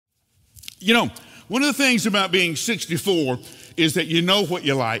You know, one of the things about being 64 is that you know what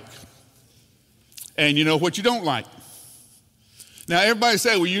you like and you know what you don't like. Now, everybody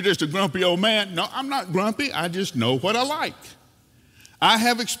say, well, you're just a grumpy old man. No, I'm not grumpy. I just know what I like. I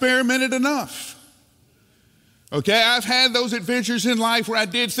have experimented enough. Okay, I've had those adventures in life where I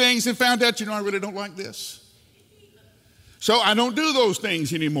did things and found out, I really don't like this. So I don't do those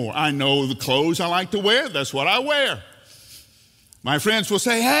things anymore. I know the clothes I like to wear. That's what I wear. My friends will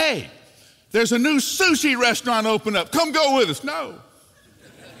say, hey, there's a new sushi restaurant open up. Come go with us. No.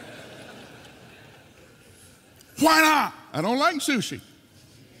 Why not? I don't like sushi.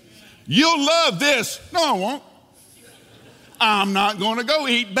 You'll love this. No, I won't. I'm not going to go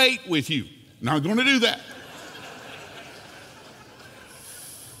eat bait with you. Not going to do that.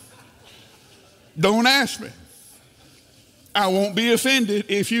 Don't ask me. I won't be offended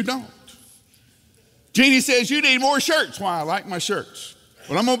if you don't. Jeannie says, you need more shirts. Why? I like my shirts.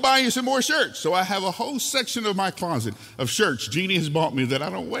 Well, I'm going to buy you some more shirts. So I have a whole section of my closet of shirts Jeannie has bought me that I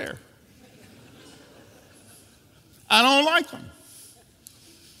don't wear. I don't like them.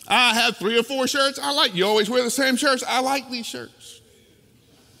 I have 3 or 4 shirts I like. You always wear the same shirts. I like these shirts.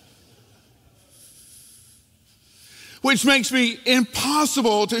 Which makes me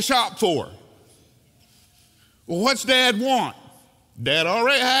impossible to shop for. Well, what's Dad want? Dad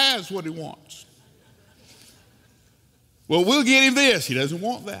already has what he wants. Well, we'll get him this. He doesn't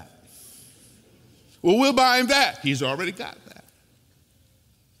want that. Well, we'll buy him that. He's already got that.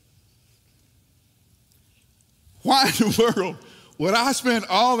 Why in the world would I spend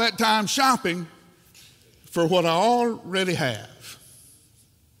all that time shopping for what I already have?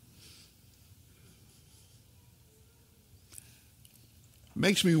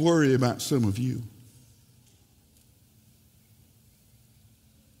 Makes me worry about some of you.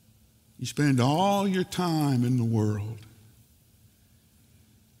 You spend all your time in the world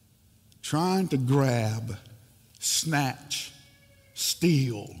trying to grab, snatch,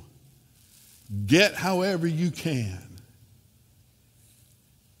 steal, get however you can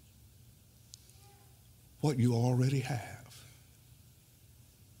what you already have.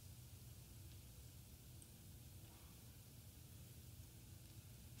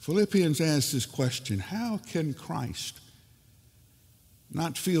 Philippians asks this question: how can Christ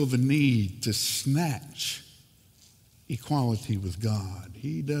not feel the need to snatch equality with God?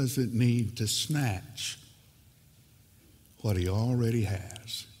 He doesn't need to snatch what he already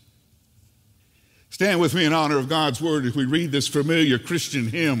has. Stand with me in honor of God's word as we read this familiar Christian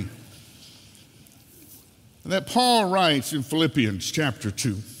hymn that Paul writes in Philippians chapter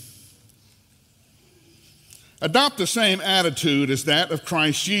 2. Adopt the same attitude as that of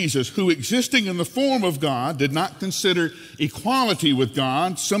Christ Jesus, who, existing in the form of God, did not consider equality with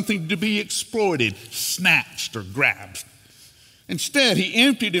God something to be exploited, snatched, or grabbed. Instead, he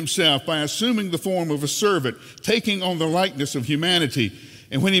emptied himself by assuming the form of a servant, taking on the likeness of humanity.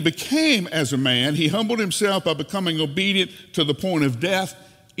 And when he became as a man, he humbled himself by becoming obedient to the point of death,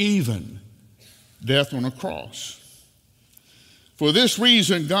 even death on a cross. For this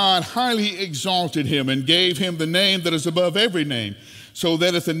reason, God highly exalted him and gave him the name that is above every name, so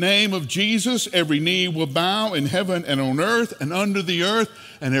that at the name of Jesus, every knee will bow in heaven and on earth and under the earth,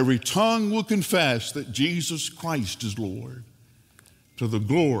 and every tongue will confess that Jesus Christ is Lord, to the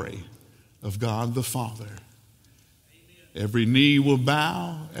glory of God the Father. Every knee will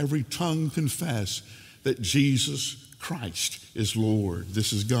bow, every tongue confess that Jesus Christ is Lord.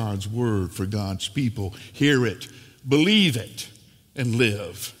 This is God's word for God's people. Hear it, believe it, and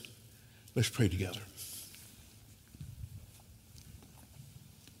live. Let's pray together.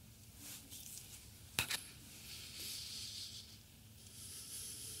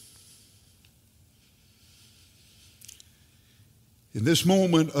 In this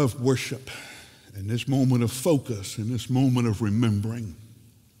moment of worship, in this moment of focus, in this moment of remembering,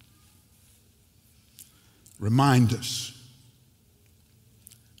 remind us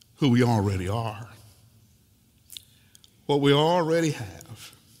who we already are, what we already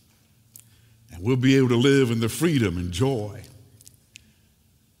have, and we'll be able to live in the freedom and joy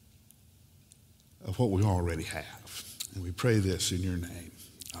of what we already have. And we pray this in your name.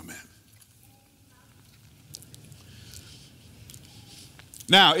 Amen.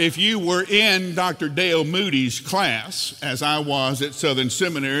 Now, if you were in Dr. Dale Moody's class, as I was at Southern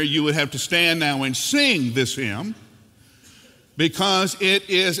Seminary, you would have to stand now and sing this hymn, because it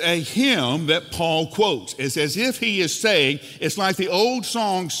is a hymn that Paul quotes. It's as if he is saying, it's like the old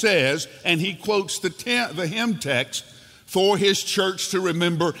song says, and he quotes the hymn text for his church to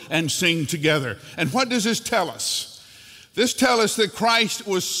remember and sing together. And what does this tell us? This tells us that Christ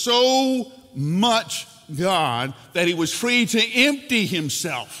was so much God that he was free to empty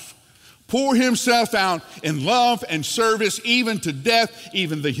himself, pour himself out in love and service, even to death,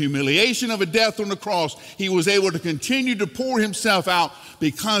 even the humiliation of a death on the cross. He was able to continue to pour himself out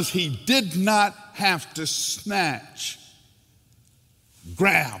because he did not have to snatch,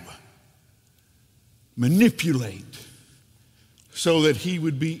 grab, manipulate so that he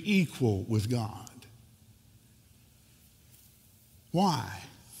would be equal with God. Why?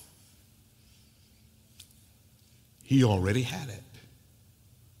 He already had it.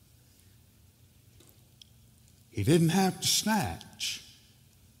 He didn't have to snatch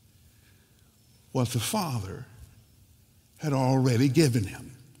what the Father had already given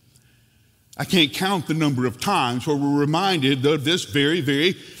him. I can't count the number of times where we're reminded of this very,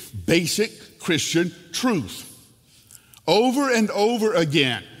 very basic Christian truth. Over and over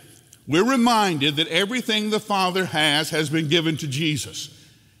again, we're reminded that everything the Father has been given to Jesus.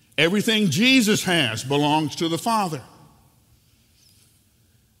 Everything Jesus has belongs to the Father.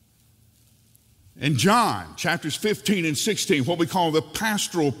 In John, chapters 15 and 16, what we call the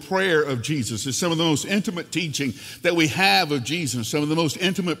pastoral prayer of Jesus is some of the most intimate teaching that we have of Jesus, some of the most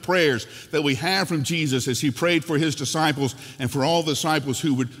intimate prayers that we have from Jesus as he prayed for his disciples and for all the disciples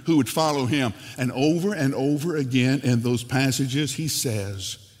who would follow him. And over again in those passages, he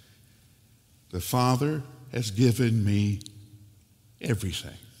says, "The Father has given me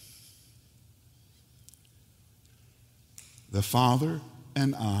everything." The Father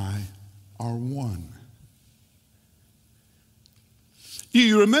and I are one. Do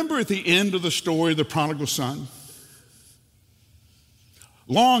you remember at the end of the story of the prodigal son?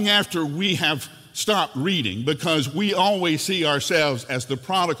 Long after we have stopped reading, because we always see ourselves as the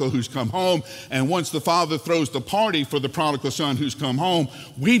prodigal who's come home, and once the father throws the party for the prodigal son who's come home,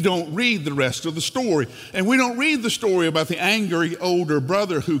 we don't read the rest of the story. And we don't read the story about the angry older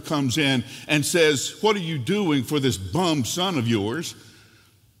brother who comes in and says, "What are you doing for this bum son of yours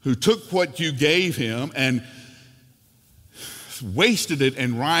who took what you gave him and wasted it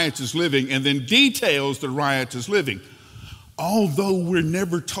in riotous living," and then details the riotous living, although we're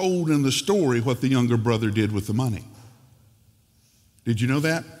never told in the story what the younger brother did with the money. Did you know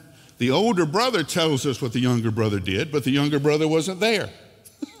that? The older brother tells us what the younger brother did, but the younger brother wasn't there.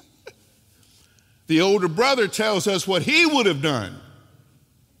 The older brother tells us what he would have done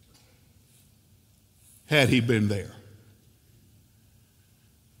had he been there.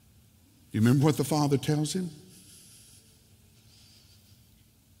 You remember what the father tells him?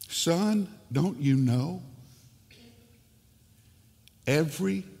 "Son, don't you know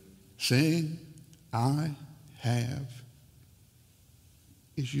everything I have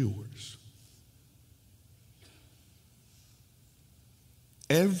is yours?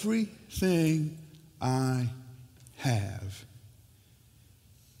 Everything I have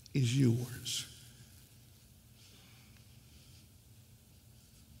is yours."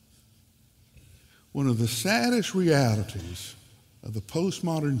 One of the saddest realities of the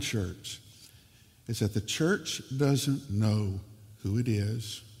postmodern church is that the church doesn't know who it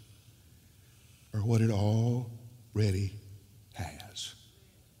is or what it already has.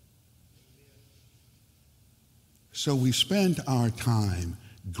 So we spend our time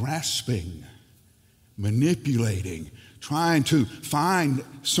grasping, manipulating, trying to find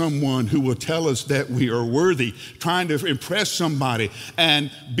someone who will tell us that we are worthy, trying to impress somebody and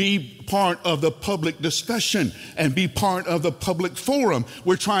be part of the public discussion and be part of the public forum.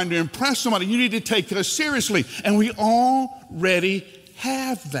 We're trying to impress somebody. You need to take us seriously. And we already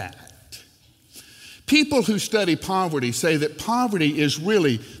have that. People who study poverty say that poverty is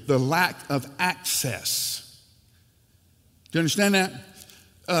really the lack of access. Do you understand that?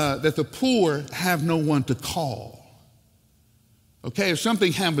 That the poor have no one to call. Okay, if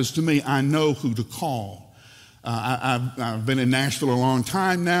something happens to me, I know who to call. I've been in Nashville a long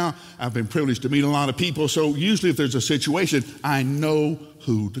time now. I've been privileged to meet a lot of people. So usually if there's a situation, I know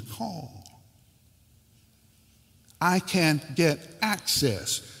who to call. I can get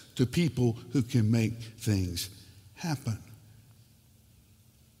access to people who can make things happen.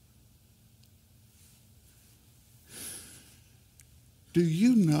 Do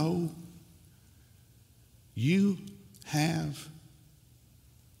you know you have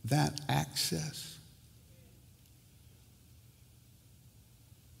that access?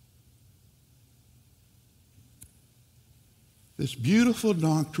 This beautiful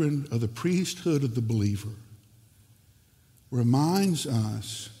doctrine of the priesthood of the believer reminds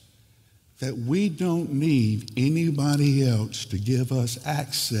us that we don't need anybody else to give us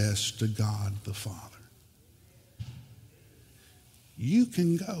access to God the Father. You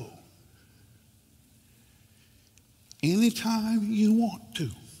can go anytime you want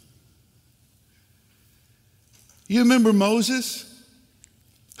to. You remember Moses,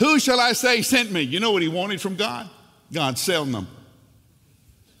 Who shall I say sent me? You know what he wanted from God? God's cell number.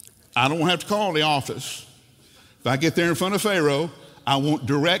 I don't have to call the office. If I get there in front of Pharaoh, I want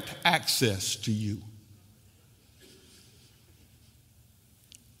direct access to you.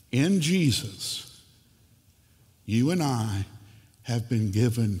 In Jesus, you and I have been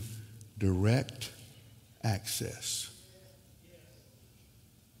given direct access.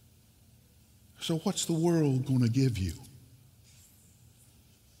 So what's the world going to give you?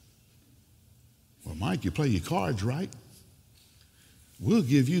 Well, Mike, you play your cards right. We'll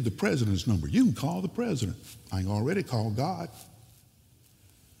give you the president's number. You can call the president. I already called God.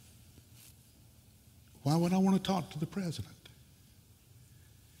 Why would I want to talk to the president?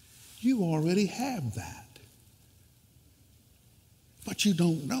 You already have that. But you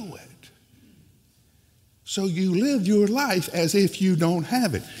don't know it. So you live your life as if you don't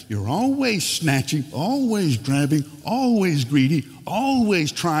have it. You're always snatching, always grabbing, always greedy,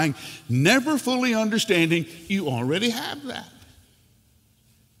 always trying, never fully understanding you already have that.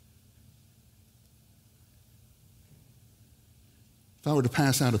 If I were to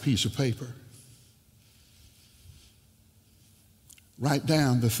pass out a piece of paper, write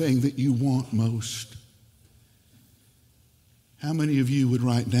down the thing that you want most. How many of you would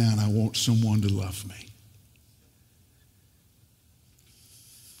write down, I want someone to love me?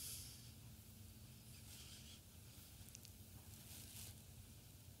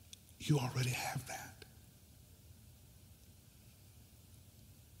 You already have that.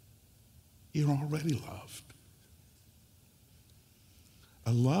 You're already loved.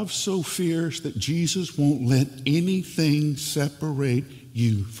 A love so fierce that Jesus won't let anything separate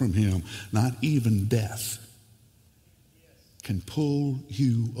you from him, not even death can pull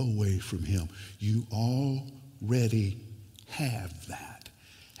you away from him. You already have that.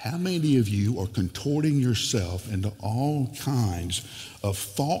 How many of you are contorting yourself into all kinds of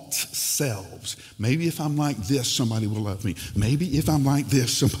false selves? Maybe if I'm like this, somebody will love me. Maybe if I'm like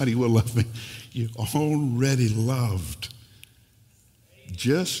this, somebody will love me. You're already loved,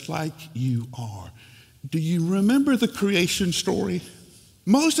 just like you are. Do you remember the creation story?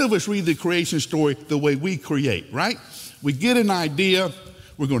 Most of us read the creation story the way we create, right? We get an idea,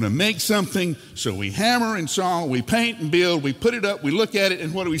 we're going to make something, so we hammer and saw, we paint and build, we put it up, we look at it,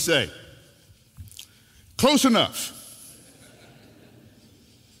 and what do we say? Close enough.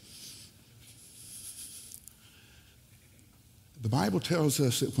 The Bible tells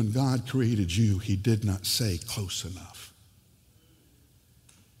us that when God created you, he did not say close enough.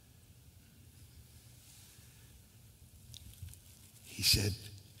 He said,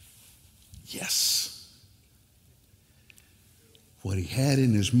 yes. What he had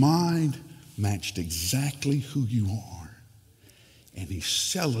in his mind matched exactly who you are. And he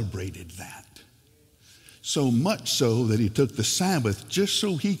celebrated that. So much so that he took the Sabbath just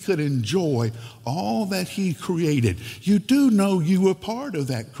so he could enjoy all that he created. You do know you were part of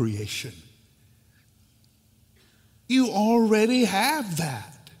that creation. You already have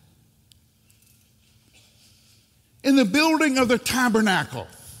that. In the building of the tabernacle,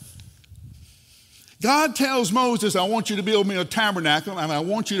 God tells Moses, I want you to build me a tabernacle and I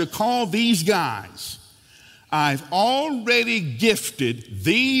want you to call these guys. I've already gifted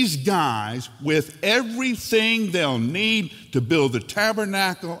these guys with everything they'll need to build the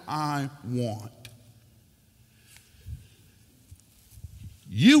tabernacle I want.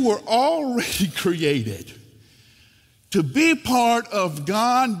 You were already created to be part of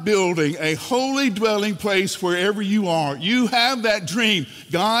God building a holy dwelling place wherever you are. You have that dream.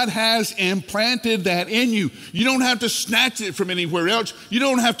 God has implanted that in you. You don't have to snatch it from anywhere else. You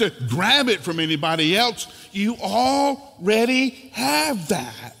don't have to grab it from anybody else. You already have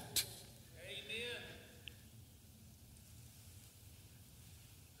that. Amen.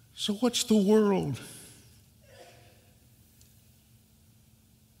 So what's the world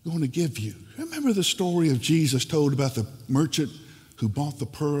going to give you? Remember the story of Jesus told about the merchant who bought the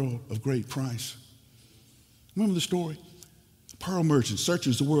pearl of great price? Remember the story? The pearl merchant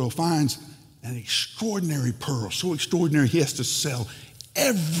searches the world, finds an extraordinary pearl, so extraordinary he has to sell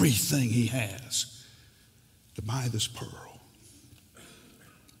everything he has to buy this pearl.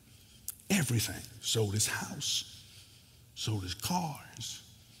 Everything. Sold his house, sold his cars,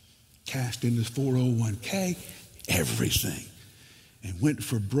 cashed in his 401k, everything. And went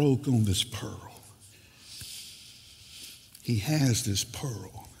for broke on this pearl. He has this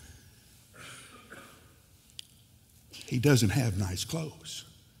pearl. He doesn't have nice clothes.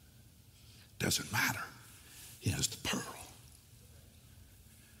 Doesn't matter. He has the pearl.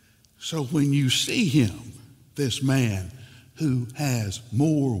 So when you see him, this man who has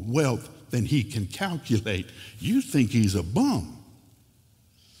more wealth than he can calculate, you think he's a bum.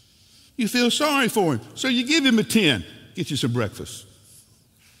 You feel sorry for him. So you give him a 10. Get you some breakfast.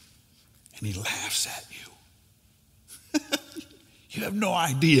 And he laughs at you. You have no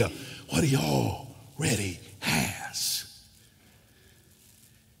idea what he already has.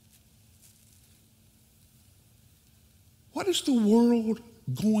 What is the world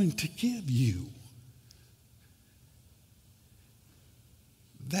going to give you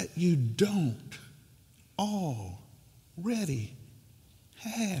that you don't already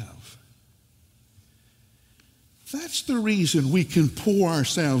have? That's the reason we can pour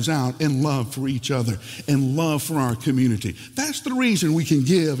ourselves out in love for each other and love for our community. That's the reason we can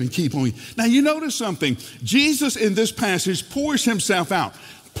give and keep on. Now, you notice something. Jesus in this passage pours himself out,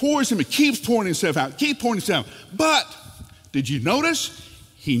 keeps pouring himself out, pouring himself out. But did you notice?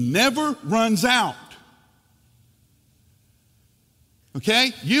 He never runs out.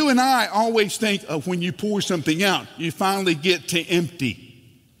 Okay? You and I always think of when you pour something out, you finally get to empty.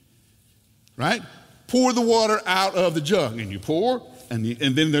 Right? Pour the water out of the jug, and you pour, and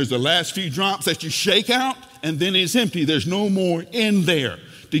then there's the last few drops that you shake out, and then it's empty. There's no more in there.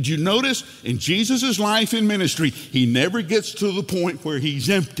 Did you notice in Jesus' life and ministry, he never gets to the point where he's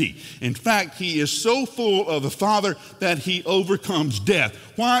empty. In fact, he is so full of the Father that he overcomes death.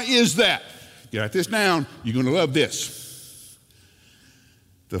 Why is that? You write this down. You're going to love this.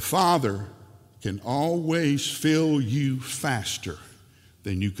 The Father can always fill you faster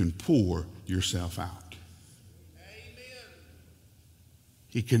than you can pour yourself out.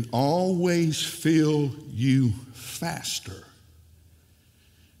 He can always fill you faster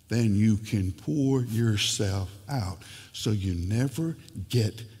than you can pour yourself out. So you never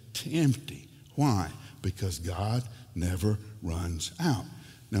get to empty. Why? Because God never runs out.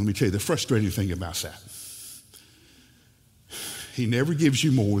 Now let me tell you the frustrating thing about that. He never gives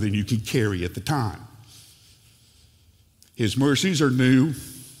you more than you can carry at the time. His mercies are new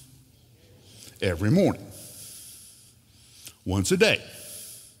every morning, once a day.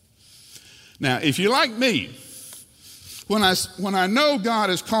 Now, if you're like me, when I know God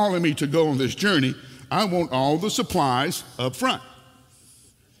is calling me to go on this journey, I want all the supplies up front.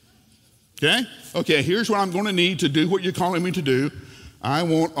 Okay, here's what I'm going to need to do what you're calling me to do. I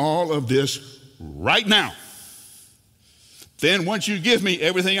want all of this right now. Then once you give me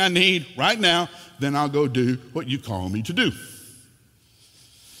everything I need right now, then I'll go do what you call me to do.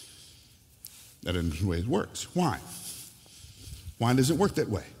 That isn't the way it works. Why? Why does it work that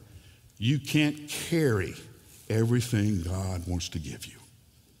way? You can't carry everything God wants to give you.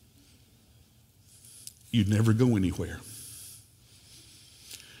 You'd never go anywhere.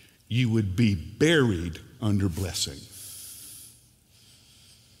 You would be buried under blessing.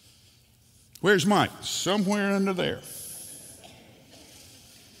 Where's Mike? Somewhere under there.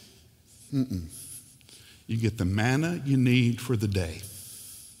 You get the manna you need for the day.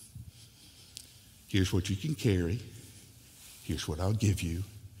 Here's what you can carry. Here's what I'll give you.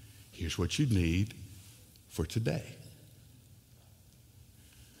 Here's what you need for today.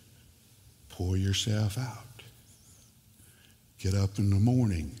 Pour yourself out. Get up in the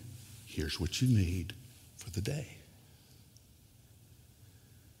morning. Here's what you need for the day.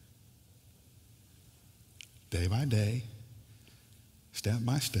 Day by day, step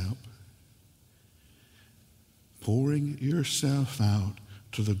by step, pouring yourself out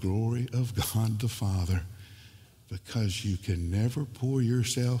to the glory of God the Father, because you can never pour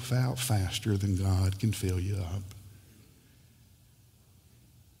yourself out faster than God can fill you up.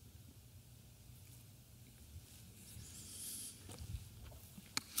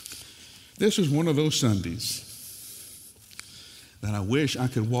 This is one of those Sundays that I wish I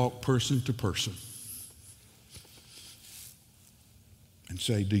could walk person to person and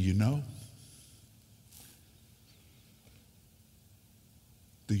say, do you know?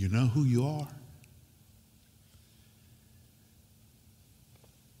 Do you know who you are?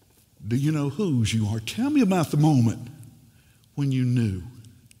 Do you know whose you are? Tell me about the moment when you knew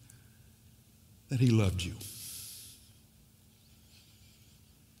that he loved you.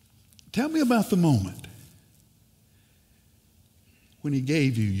 Tell me about the moment when he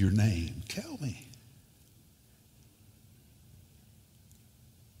gave you your name. Tell me.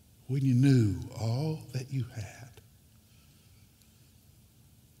 When you knew all that you had.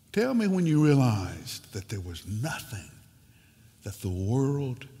 Tell me when you realized that there was nothing that the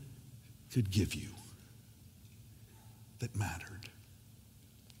world could give you that mattered.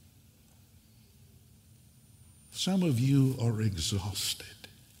 Some of you are exhausted.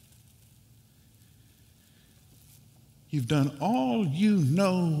 You've done all you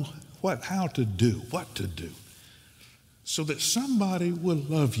know how to do, so that somebody will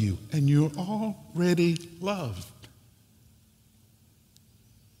love you, and you're already loved.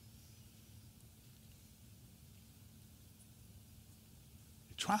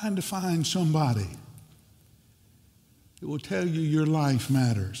 trying to find somebody that will tell you your life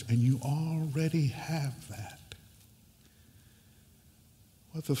matters, and you already have that.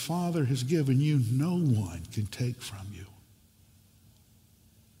 What the Father has given you, no one can take from you.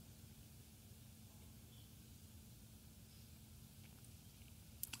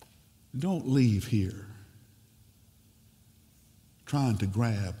 Don't leave here trying to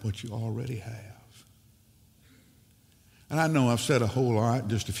grab what you already have. And I know I've said a whole lot,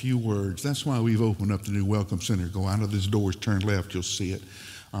 just a few words. That's why we've opened up the new Welcome Center. Go out of this doors, turn left, you'll see it.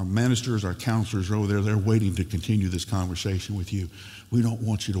 Our ministers, our counselors are over there. They're waiting to continue this conversation with you. We don't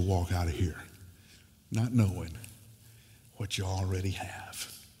want you to walk out of here not knowing what you already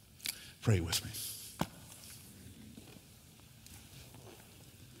have. Pray with me.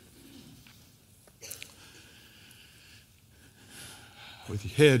 With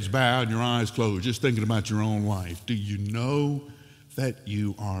your heads bowed and your eyes closed, just thinking about your own life, do you know that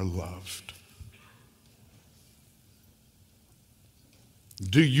you are loved?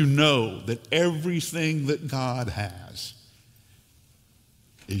 Do you know that everything that God has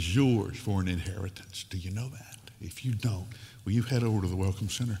is yours for an inheritance? Do you know that? If you don't, will you head over to the Welcome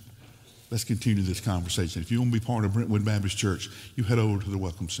Center? Let's continue this conversation. If you want to be part of Brentwood Baptist Church, you head over to the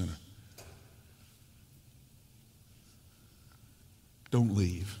Welcome Center. Don't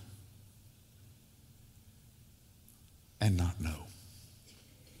leave and not know.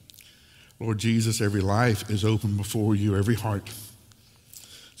 Lord Jesus, every life is open before you, every heart.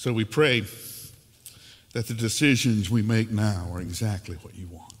 So we pray that the decisions we make now are exactly what you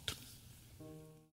want.